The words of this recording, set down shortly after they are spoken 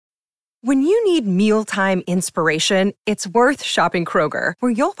When you need mealtime inspiration, it's worth shopping Kroger,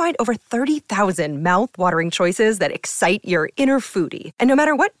 where you'll find over 30,000 mouth-watering choices that excite your inner foodie. And no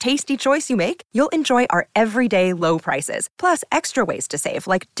matter what tasty choice you make, you'll enjoy our everyday low prices, plus extra ways to save,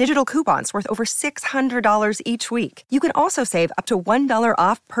 like digital coupons worth over $600 each week. You can also save up to $1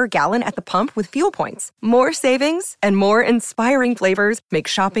 off per gallon at the pump with fuel points. More savings and more inspiring flavors make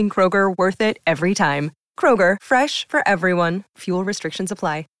shopping Kroger worth it every time. Kroger, fresh for everyone. Fuel restrictions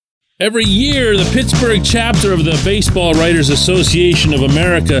apply. Every year, the Pittsburgh chapter of the Baseball Writers Association of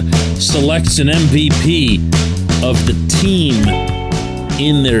America selects an MVP of the team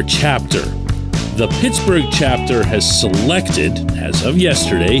in their chapter. The Pittsburgh chapter has selected, as of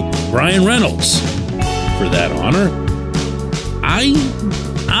yesterday, Bryan Reynolds for that honor. I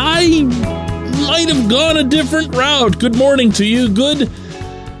might have gone a different route. Good morning to you. Good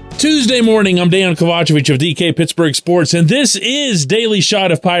Tuesday morning. I'm Dejan Kovacevic of DK Pittsburgh Sports, and this is Daily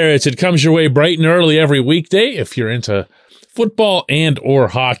Shot of Pirates. It comes your way bright and early every weekday. If you're into football and or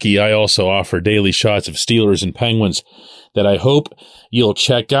hockey, I also offer daily shots of Steelers and Penguins that I hope you'll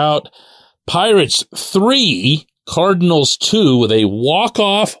check out. Pirates 3, Cardinals 2 with a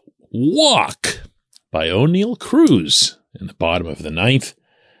walk-off walk by O'Neal Cruz in the bottom of the ninth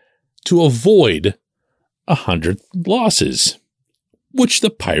to avoid 100 losses, which the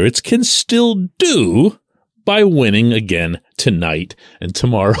Pirates can still do by winning again tonight and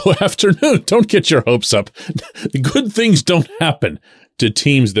tomorrow afternoon. Don't get your hopes up. Good things don't happen to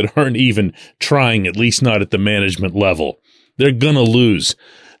teams that aren't even trying, at least not at the management level. They're going to lose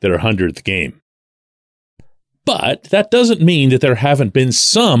their 100th game. But that doesn't mean that there haven't been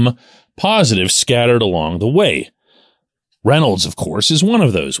some positives scattered along the way. Reynolds, of course, is one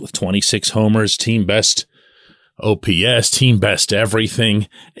of those with 26 homers, team best OPS, team best everything.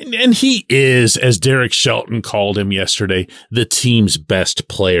 And he is, as Derek Shelton called him yesterday, the team's best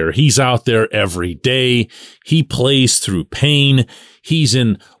player. He's out there every day. He plays through pain. He's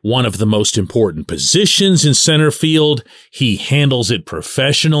in one of the most important positions in center field. He handles it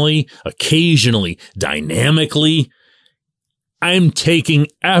professionally, occasionally dynamically. I'm taking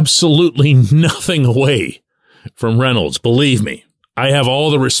absolutely nothing away from Reynolds. Believe me, I have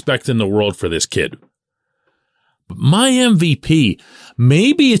all the respect in the world for this kid. My MVP,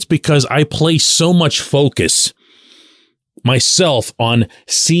 maybe it's because I place so much focus myself on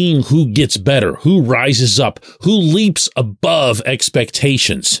seeing who gets better, who rises up, who leaps above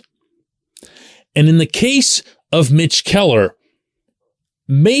expectations. And in the case of Mitch Keller,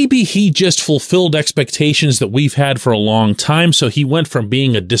 maybe he just fulfilled expectations that we've had for a long time, so he went from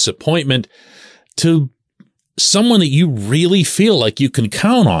being a disappointment to someone that you really feel like you can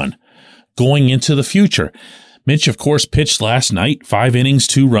count on going into the future. Mitch, of course, pitched last night, 5 innings,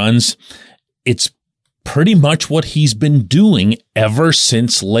 2 runs. It's pretty much what he's been doing ever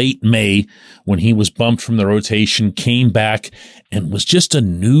since late May when he was bumped from the rotation, came back, and was just a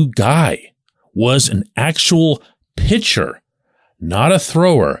new guy, was an actual pitcher, not a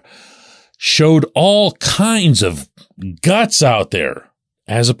thrower, showed all kinds of guts out there,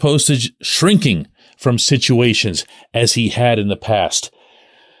 as opposed to shrinking from situations as he had in the past.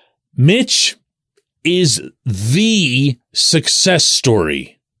 Mitch is the success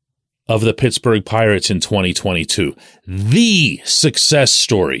story of the Pittsburgh Pirates in 2022. The success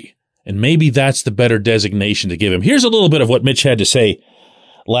story. And maybe that's the better designation to give him. Here's a little bit of what Mitch had to say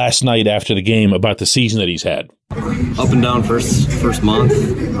last night after the game about the season that he's had. Up and down first month.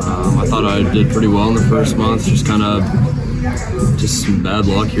 I thought I did pretty well in the first month. Just some bad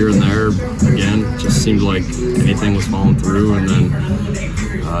luck here and there. Again, just seemed like anything was falling through. And then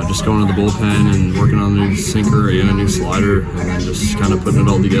just going to the bullpen and working on a new sinker and a new slider, and then just kind of putting it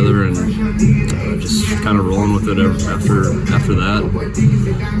all together and just kind of rolling with it after that.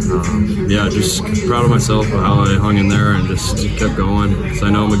 Just proud of myself for how I hung in there and just kept going, because I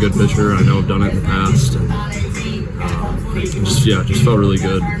know I'm a good pitcher. I know I've done it in the past, and just felt really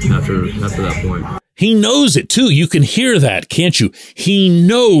good after that point. He knows it too. You can hear that, can't you? He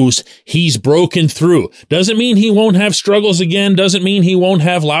knows he's broken through. Doesn't mean he won't have struggles again. Doesn't mean he won't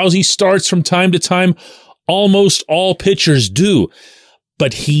have lousy starts from time to time. Almost all pitchers do.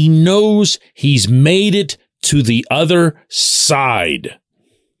 But he knows he's made it to the other side.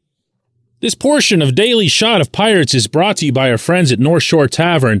 This portion of Daily Shot of Pirates is brought to you by our friends at North Shore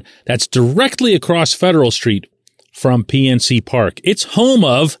Tavern. That's directly across Federal Street from PNC Park. It's home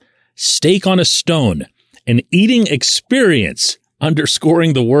of Steak on a Stone, an eating experience,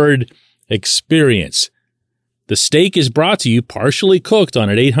 underscoring the word experience. The steak is brought to you partially cooked on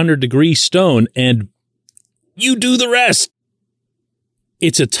an 800-degree stone, and you do the rest.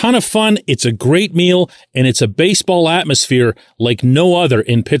 It's a ton of fun, it's a great meal, and it's a baseball atmosphere like no other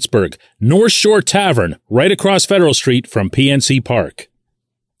in Pittsburgh. North Shore Tavern, right across Federal Street from PNC Park.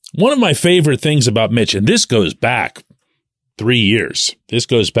 One of my favorite things about Mitch, and this goes back 3 years. This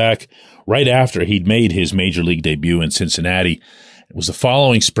goes back right after he'd made his major league debut in Cincinnati. It was the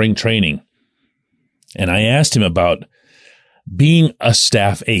following spring training. And I asked him about being a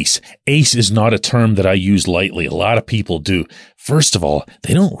staff ace. Ace is not a term that I use lightly. A lot of people do. First of all,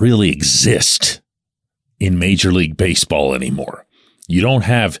 they don't really exist in Major League Baseball anymore. You don't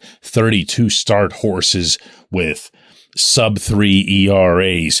have 32 start horses with sub-3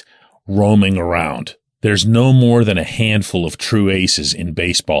 ERAs roaming around. There's no more than a handful of true aces in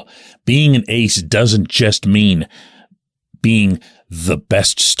baseball. Being an ace doesn't just mean being the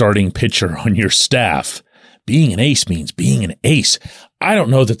best starting pitcher on your staff. Being an ace means being an ace. I don't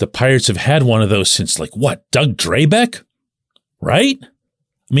know that the Pirates have had one of those since, Doug Drabek? Right?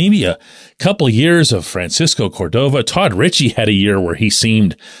 Maybe a couple years of Francisco Cordova. Todd Ritchie had a year where he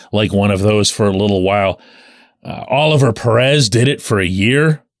seemed like one of those for a little while. Oliver Perez did it for a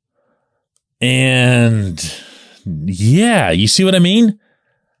year. And yeah, you see what I mean?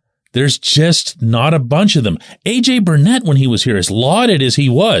 There's just not a bunch of them. A.J. Burnett, when he was here, as lauded as he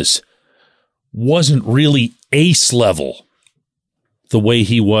was, wasn't really ace level the way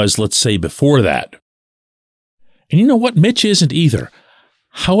he was, let's say, before that. And you know what? Mitch isn't either.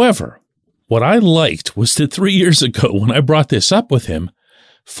 However, what I liked was that 3 years ago when I brought this up with him,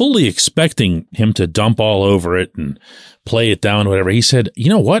 fully expecting him to dump all over it and play it down, whatever, he said, you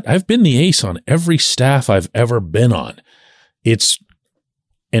know what? I've been the ace on every staff I've ever been on. It's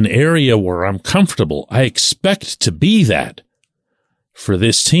an area where I'm comfortable. I expect to be that for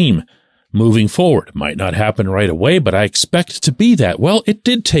this team moving forward. Might not happen right away, but I expect to be that. Well, it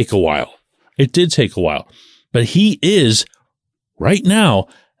did take a while. But he is, right now,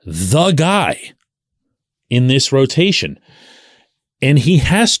 the guy in this rotation. And he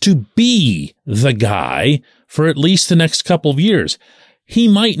has to be the guy for at least the next couple of years. He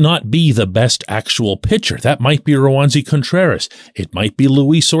might not be the best actual pitcher. That might be Roansy Contreras. It might be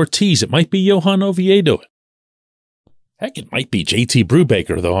Luis Ortiz. It might be Johan Oviedo. Heck, it might be JT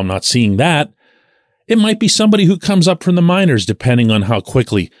Brubaker, though I'm not seeing that. It might be somebody who comes up from the minors, depending on how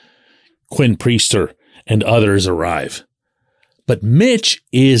quickly Quinn Priester and others arrive. But Mitch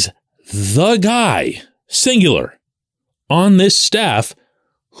is the guy, singular, on this staff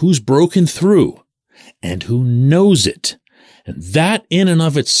who's broken through and who knows it. And that in and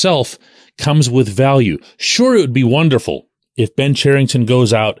of itself comes with value. Sure, it would be wonderful if Ben Cherington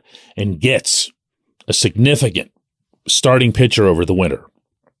goes out and gets a significant starting pitcher over the winter.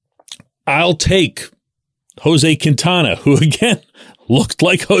 I'll take Jose Quintana, who again looked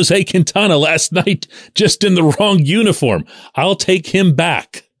like Jose Quintana last night, just in the wrong uniform. I'll take him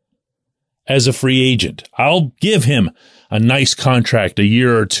back as a free agent. I'll give him a nice contract, a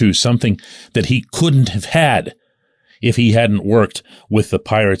year or two, something that he couldn't have had if he hadn't worked with the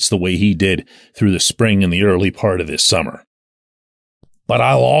Pirates the way he did through the spring and the early part of this summer. But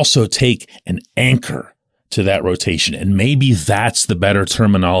I'll also take an anchor to that rotation, and maybe that's the better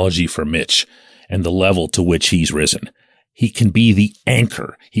terminology for Mitch and the level to which he's risen. He can be the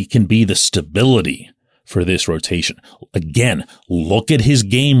anchor. He can be the stability for this rotation. Again, look at his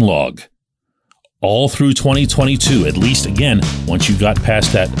game log all through 2022, at least again, once you got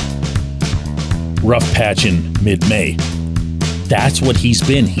past that rough patch in mid-May. That's what he's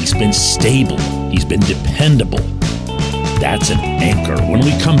been. He's been stable. He's been dependable. That's an anchor. When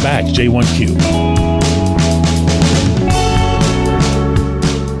we come back, J1Q.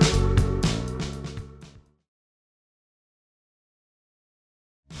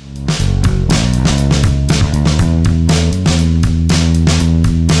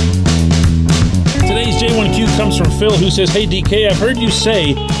 Comes from Phil, who says, hey, DK, I've heard you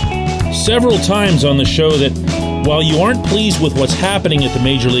say several times on the show that while you aren't pleased with what's happening at the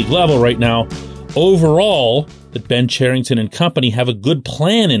major league level right now, overall, that Ben Cherington and company have a good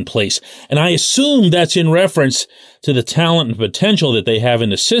plan in place. And I assume that's in reference to the talent and potential that they have in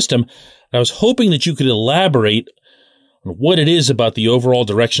the system. I was hoping that you could elaborate on what it is about the overall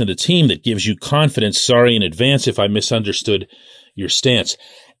direction of the team that gives you confidence. Sorry in advance if I misunderstood your stance.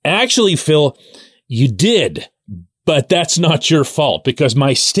 Actually, Phil, you did, but that's not your fault because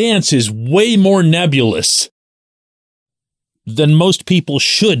my stance is way more nebulous than most people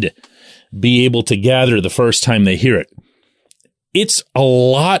should be able to gather the first time they hear it. It's a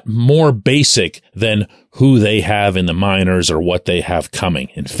lot more basic than who they have in the minors or what they have coming.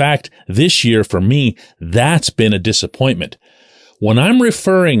 In fact, this year for me, that's been a disappointment. When I'm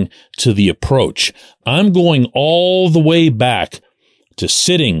referring to the approach, I'm going all the way back to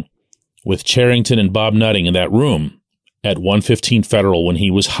sitting with Cherington and Bob Nutting in that room at 115 Federal when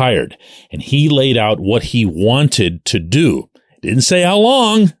he was hired, and he laid out what he wanted to do. Didn't say how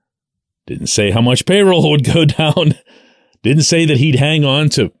long, didn't say how much payroll would go down, didn't say that he'd hang on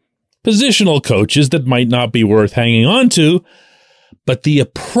to positional coaches that might not be worth hanging on to, but the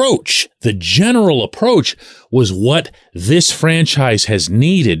approach, the general approach, was what this franchise has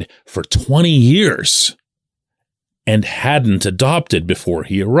needed for 20 years and hadn't adopted before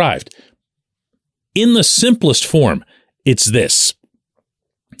he arrived. In the simplest form, it's this.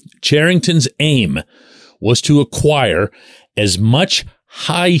 Cherington's aim was to acquire as much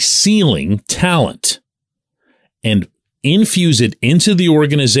high-ceiling talent and infuse it into the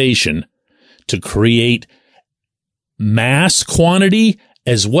organization to create mass quantity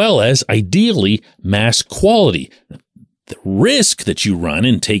as well as, ideally, mass quality. The risk that you run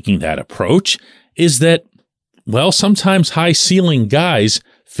in taking that approach is that, well, sometimes high-ceiling guys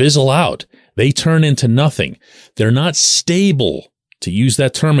fizzle out. They turn into nothing. They're not stable, to use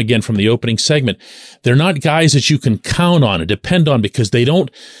that term again from the opening segment. They're not guys that you can count on and depend on because they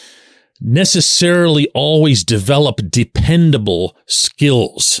don't necessarily always develop dependable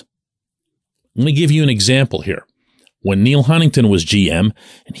skills. Let me give you an example here. When Neil Huntington was GM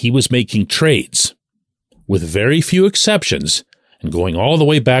and he was making trades, with very few exceptions, and going all the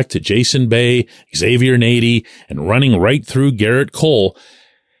way back to Jason Bay, Xavier Nady, and running right through Garrett Cole,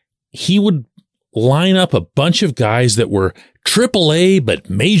 he would line up a bunch of guys that were AAA but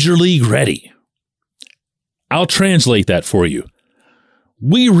Major League ready. I'll translate that for you.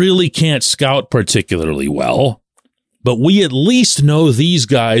 We really can't scout particularly well, but we at least know these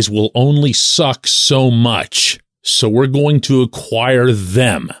guys will only suck so much, so we're going to acquire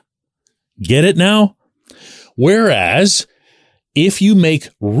them. Get it now? Whereas, if you make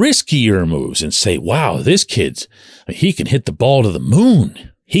riskier moves and say, wow, this kid's, he can hit the ball to the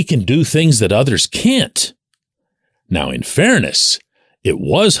moon. He can do things that others can't. Now, in fairness, it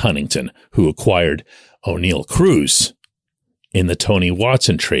was Huntington who acquired O'Neal Cruz in the Tony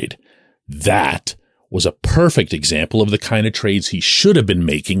Watson trade. That was a perfect example of the kind of trades he should have been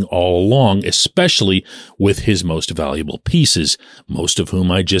making all along, especially with his most valuable pieces, most of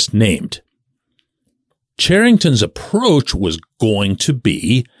whom I just named. Cherington's approach was going to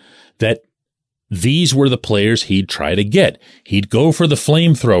be that these were the players he'd try to get. He'd go for the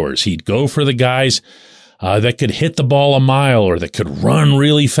flamethrowers. He'd go for the guys that could hit the ball a mile or that could run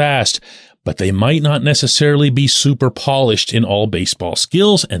really fast, but they might not necessarily be super polished in all baseball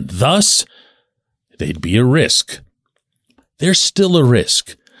skills, and thus they'd be a risk. They're still a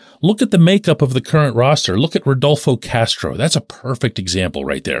risk. Look at the makeup of the current roster. Look at Rodolfo Castro. That's a perfect example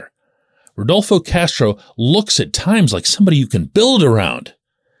right there. Rodolfo Castro looks at times like somebody you can build around.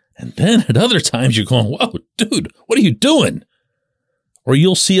 And then at other times you're going, whoa, dude, what are you doing? Or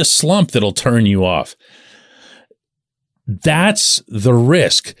you'll see a slump that'll turn you off. That's the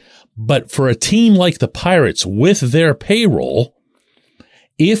risk. But for a team like the Pirates with their payroll,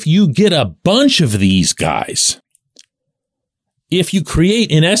 if you get a bunch of these guys, if you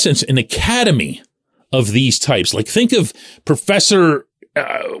create, in essence, an academy of these types, like think of Professor,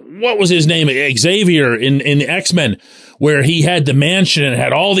 what was his name? Xavier in X-Men, where he had the mansion and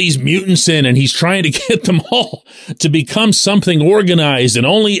had all these mutants in, and he's trying to get them all to become something organized, and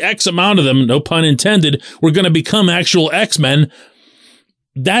only X amount of them, no pun intended, were going to become actual X-Men.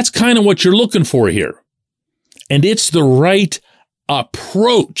 That's kind of what you're looking for here. And it's the right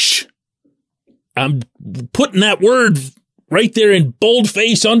approach. I'm putting that word right there in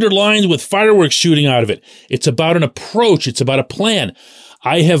boldface underlined with fireworks shooting out of it. It's about an approach. It's about a plan.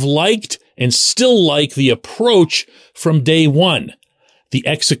 I have liked and still like the approach from day one. The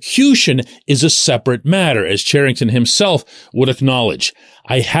execution is a separate matter, as Cherington himself would acknowledge.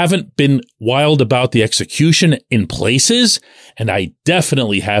 I haven't been wild about the execution in places, and I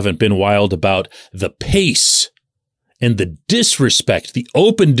definitely haven't been wild about the pace and the disrespect, the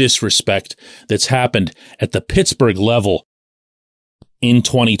open disrespect that's happened at the Pittsburgh level in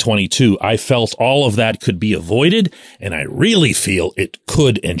 2022. I felt all of that could be avoided, and I really feel it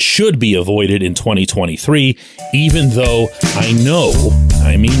could and should be avoided in 2023, even though I know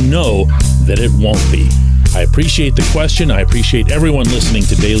that it won't be. I appreciate the question. I appreciate everyone listening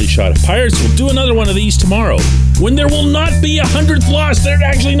to Daily Shot of Pirates. We'll do another one of these tomorrow when there will not be 100th loss. They're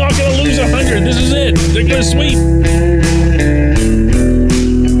actually not going to lose 100. This is it. They're going to sweep.